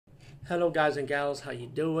Hello, guys and gals. How you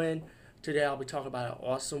doing? Today I'll be talking about an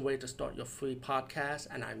awesome way to start your free podcast,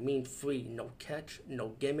 and I mean free. No catch, no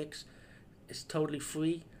gimmicks. It's totally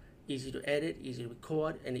free, easy to edit, easy to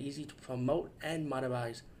record, and easy to promote and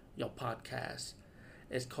monetize your podcast.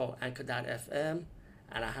 It's called Anchor.fm,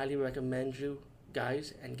 and I highly recommend you,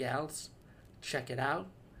 guys and gals, check it out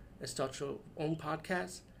and start your own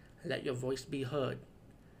podcast and let your voice be heard.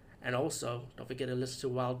 And also, don't forget to listen to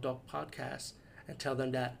Wild Dog Podcast and tell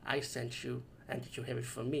them that I sent you and that you hear it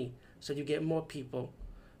from me. So you get more people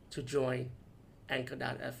to join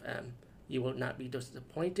Anchor.fm. You will not be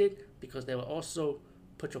disappointed because they will also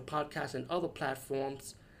put your podcast in other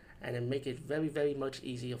platforms and then make it very, very much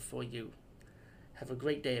easier for you. Have a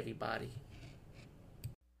great day, everybody.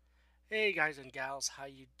 Hey guys and gals, how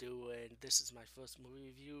you doing? This is my first movie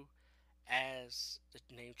review. As the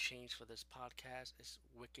name changed for this podcast, it's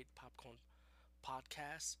Wicked Popcorn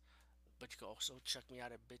Podcast. But you can also check me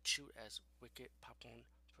out at BitChute as Wicked Popcorn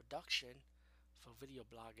Production for video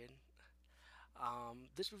blogging.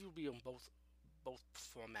 This review will be on both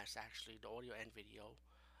formats actually, the audio and video.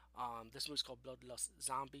 This movie's called Bloodlust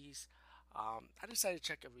Zombies. I decided to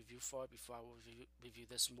check a review for it before I would review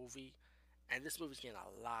this movie. And this movie's getting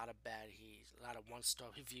a lot of bad reviews, a lot of one-star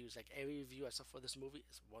reviews. Like every review I saw for this movie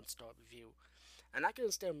is one-star review. And I can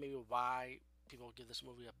understand maybe why people give this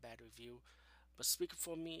movie a bad review. But speaking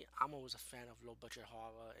for me, I'm always a fan of low-budget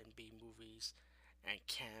horror and B movies and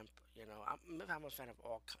camp. I'm a fan of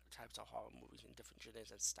all types of horror movies in different genres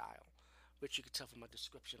and style, which you can tell from my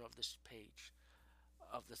description of this page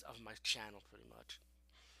of my channel, pretty much.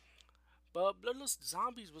 But Bloodlust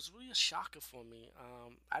Zombies was really a shocker for me.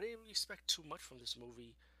 I didn't really expect too much from this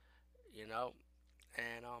movie, you know.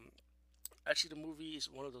 And actually, the movie is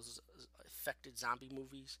one of those affected zombie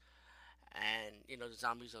movies, and the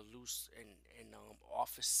zombies are loose in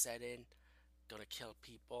office setting, gonna kill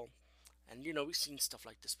people. And we've seen stuff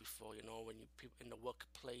like this before. When you people in the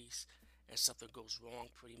workplace and something goes wrong,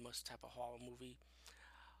 pretty much type of horror movie.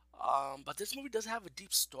 But this movie does have a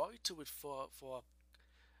deep story to it for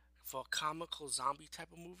a comical zombie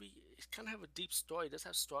type of movie. It kind of have a deep story. It does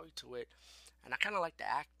have story to it, and I kind of like the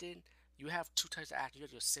acting. You have two types of acting. You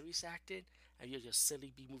have your serious acting, and you have your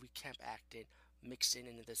silly B movie camp acting mixed in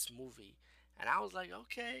into this movie. And I was like,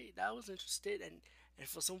 okay, that was interested, and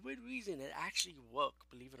for some weird reason, it actually worked.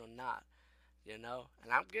 Believe it or not, And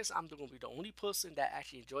I guess I'm going to be the only person that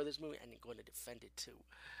actually enjoyed this movie and going to defend it too.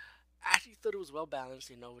 I actually thought it was well balanced,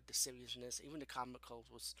 with the seriousness. Even the comical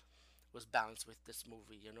was balanced with this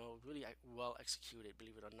movie, really well executed,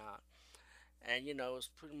 believe it or not. And it's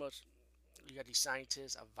pretty much you got these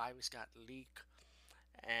scientists, a virus got leaked,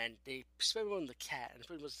 and they experiment on the cat, and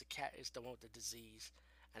pretty much the cat is the one with the disease,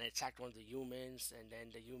 and it attacked one of the humans, and then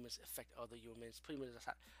the humans affect other humans. Pretty much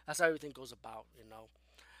that's how everything goes about.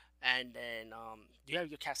 And then you have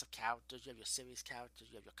your cast of characters, you have your serious characters,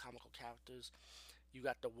 you have your comical characters. You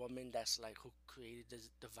got the woman that's like who created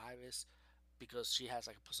the virus because she has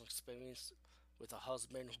like a personal experience with her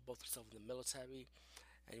husband who both served in the military.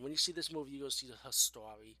 And when you see this movie, you're gonna see her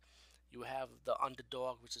story. You have the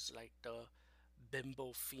underdog, which is like the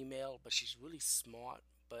bimbo female, but she's really smart.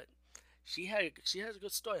 But she has a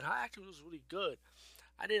good story, and her acting was really good.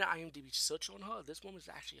 I did an IMDb search on her. This woman is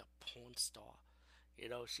actually a porn star.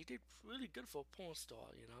 She did really good for a porn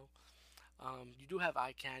star. You do have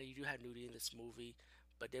eye candy, you do have nudity in this movie,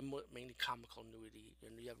 but they're mainly comical nudity.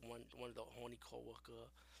 You have one of the horny coworker.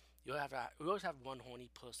 You always have one horny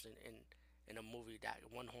person in a movie, that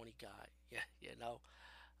one horny guy. Yeah, yeah,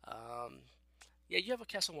 you have a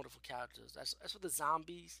cast of wonderful characters. As for the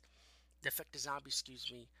zombies, the affected zombies, excuse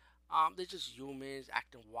me. They're just humans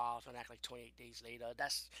acting wild and act like 28 days later.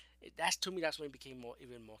 That's to me. That's when it became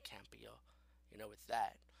even more campier, with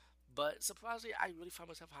that. But surprisingly, I really found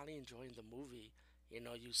myself highly enjoying the movie.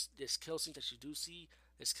 There's kill scenes that you do see.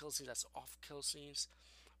 There's kill scenes that's off kill scenes.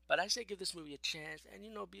 But I say give this movie a chance and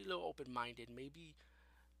be a little open minded. Maybe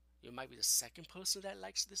you might be the second person that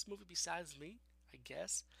likes this movie besides me, I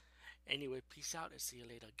guess. Anyway, peace out and see you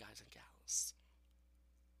later, guys and gals.